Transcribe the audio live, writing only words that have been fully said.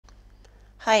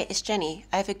Hi, it's Jenny.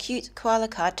 I have a cute koala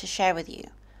card to share with you.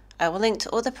 I will link to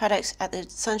all the products at the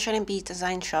Sunshine and Bees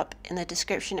design shop in the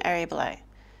description area below.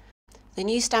 The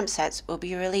new stamp sets will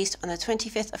be released on the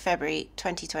 25th of February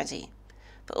 2020,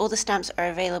 but all the stamps are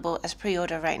available as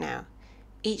pre-order right now.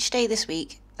 Each day this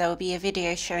week there will be a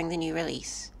video showing the new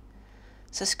release.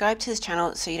 Subscribe to this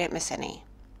channel so you don't miss any.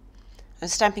 I'm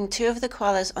stamping 2 of the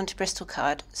koalas onto Bristol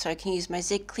card so I can use my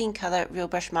Zig Clean Colour Real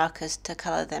Brush markers to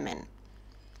colour them in.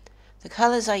 The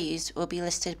colours I used will be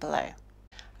listed below.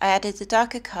 I added the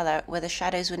darker colour where the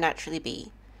shadows would naturally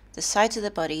be, the sides of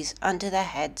the bodies, under their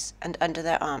heads and under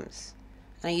their arms,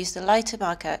 and I used the lighter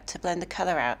marker to blend the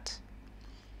colour out.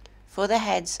 For the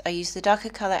heads I used the darker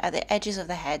colour at the edges of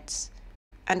the heads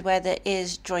and where the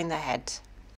ears join the head.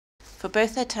 For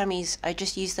both their tummies I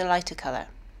just used the lighter colour,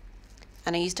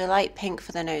 and I used a light pink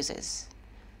for the noses.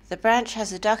 The branch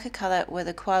has a darker colour where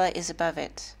the koala is above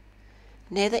it,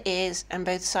 near the ears and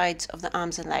both sides of the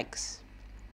arms and legs.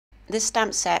 This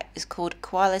stamp set is called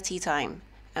Koala Tea Time,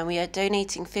 and we are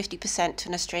donating 50% to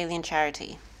an Australian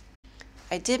charity.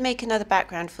 I did make another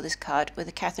background for this card with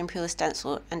a Catherine Pooler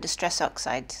stencil and Distress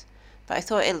Oxides, but I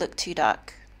thought it looked too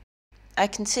dark. I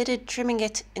considered trimming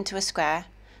it into a square,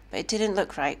 but it didn't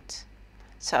look right,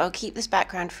 so I'll keep this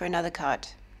background for another card.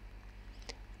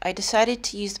 I decided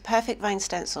to use the Perfect Vine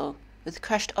stencil with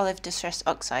crushed olive Distress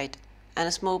Oxide and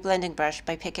a small blending brush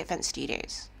by Picket Fence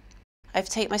Studios. I've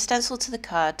taken my stencil to the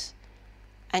card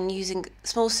and using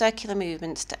small circular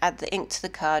movements to add the ink to the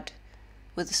card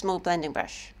with a small blending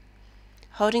brush,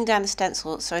 holding down the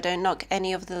stencil so I don't knock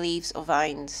any of the leaves or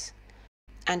vines,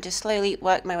 and just slowly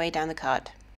work my way down the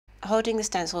card, holding the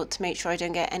stencil to make sure I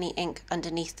don't get any ink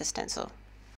underneath the stencil.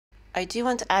 I do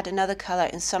want to add another colour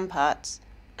in some parts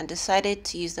and decided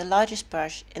to use the largest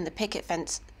brush in the Picket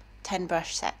Fence 10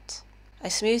 brush set. I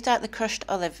smoothed out the crushed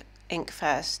olive ink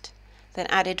first, then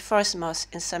added forest moss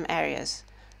in some areas,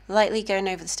 lightly going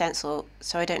over the stencil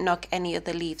so I don't knock any of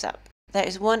the leaves up. There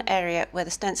is one area where the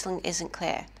stenciling isn't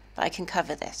clear, but I can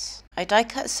cover this. I die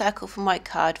cut a circle from white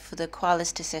card for the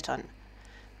koalas to sit on,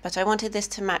 but I wanted this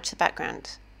to match the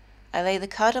background. I lay the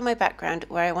card on my background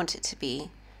where I want it to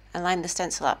be and line the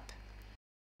stencil up.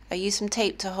 I used some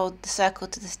tape to hold the circle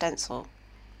to the stencil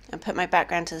and put my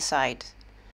background to the side,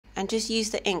 and just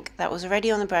use the ink that was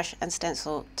already on the brush and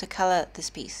stencil to colour this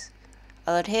piece.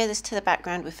 I'll adhere this to the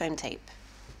background with foam tape.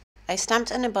 I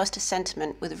stamped and embossed a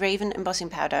sentiment with Raven embossing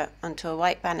powder onto a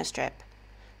white banner strip,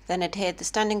 then adhered the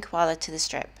standing koala to the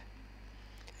strip.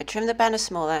 I trimmed the banner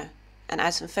smaller and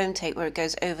add some foam tape where it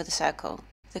goes over the circle.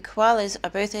 The koalas are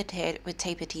both adhered with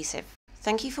tape adhesive.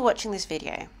 Thank you for watching this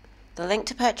video. The link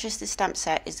to purchase this stamp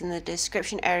set is in the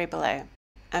description area below,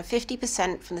 and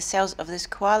 50% from the sales of this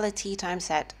Koala Tea Time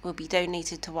set will be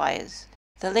donated to Wires.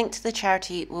 The link to the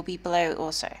charity will be below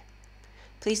also.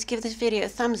 Please give this video a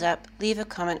thumbs up, leave a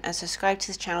comment and subscribe to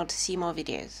this channel to see more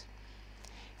videos.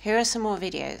 Here are some more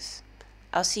videos.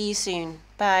 I'll see you soon.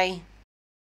 Bye!